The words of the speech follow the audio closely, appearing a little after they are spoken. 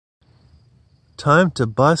Time to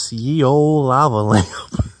bust ye old lava lamp.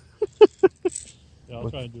 Yeah, I'll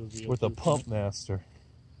try and do a video with a pump master.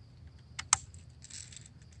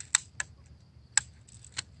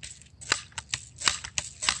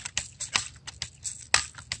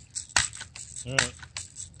 Alright.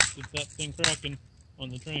 Get that thing cracking on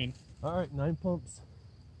the train. Alright, 9 pumps.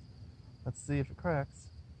 Let's see if it cracks.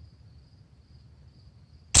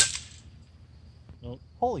 Nope.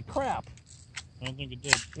 Holy crap! I don't think it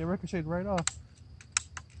did. It ricocheted right off.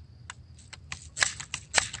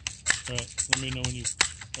 Alright, let me know when you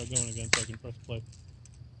are going again so I can press play.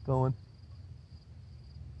 Going.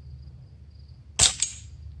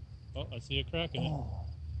 Oh, I see a crack in it. Oh,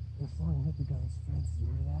 it's flying hit the guy's fence. You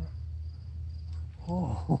hear that?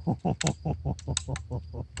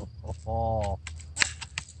 Oh.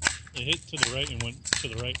 It hit to the right and went to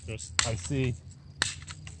the right, Chris. I see.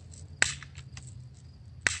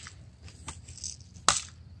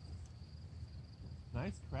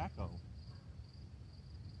 Nice crack-o.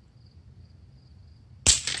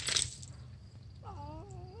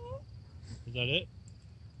 Is that it?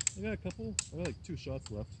 I got a couple. I got like 2 shots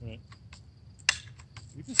left. Right.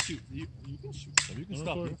 You can shoot. You can shoot some. You can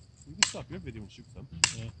stop. You can stop your video and shoot some.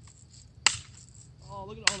 Yeah. Oh,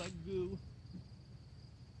 look at all that goo.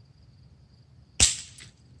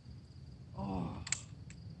 Oh.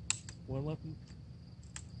 One left.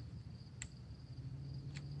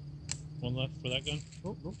 One left for that gun.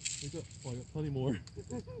 Oh, no. I got plenty more.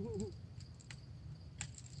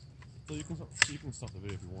 So you can stop the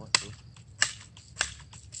video if you want to.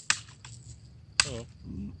 Oh.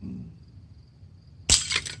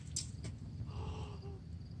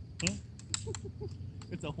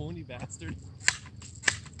 It's a horny bastard.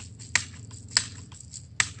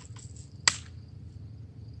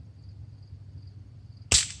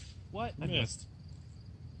 What? I missed.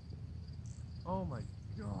 Oh my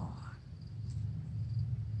god.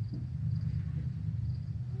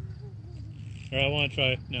 Alright, I want to try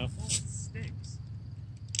it now. Oh, it stinks.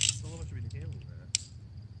 I don't know how much we can handle that.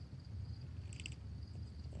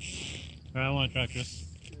 Alright, I want to try Chris.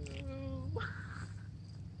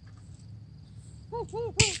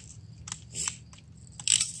 Oh,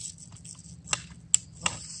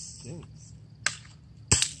 it stinks.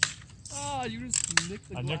 Oh, you just nicked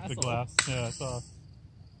the glass. I nicked the glass. Yeah, I saw.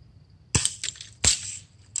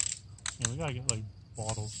 Yeah, we gotta get like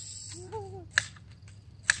bottles.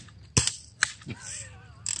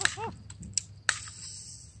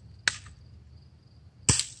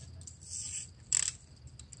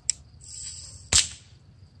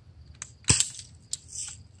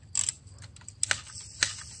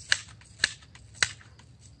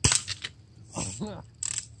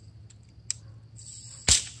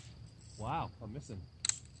 Wow, I'm missing.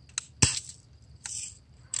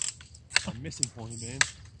 I'm missing, horny man.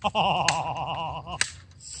 Oh,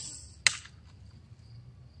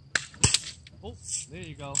 Oh, there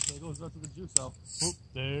you go. There goes the rest of the juice out. oop,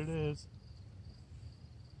 there it is.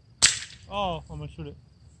 Oh, I'm gonna shoot it.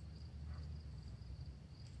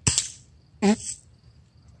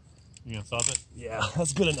 You gonna stop it? Yeah,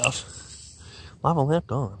 that's good enough. Lava lamp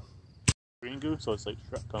gone. Green goo, so it's like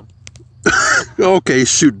Shrek cum. Okay,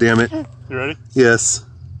 shoot, damn it. You ready? Yes.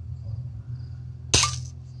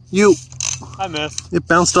 You. I missed. It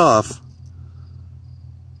bounced off.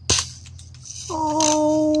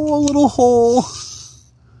 Oh, a little hole.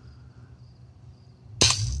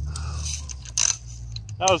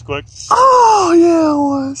 That was quick. Oh, yeah, it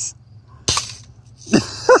was.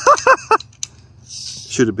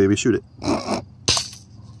 Shoot it, baby, shoot it.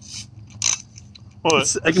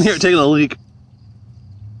 What? I can hear it taking a leak.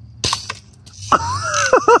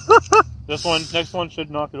 This one, next one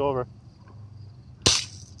should knock it over.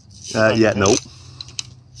 Yeah, nope.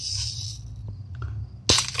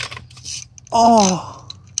 Oh.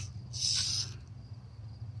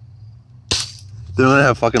 They're gonna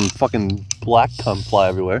have fucking black cum fly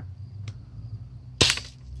everywhere.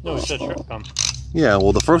 No, we said Shrek cum. Yeah,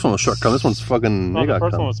 well, the first one was shark cum. This one's fucking No, mega the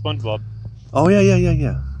first cum. one was SpongeBob. Oh,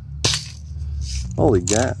 yeah. Holy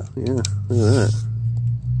god. Yeah, look at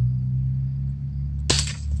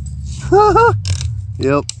that.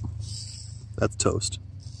 Yep. That's toast.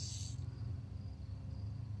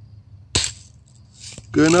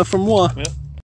 Good enough for moi. Yep.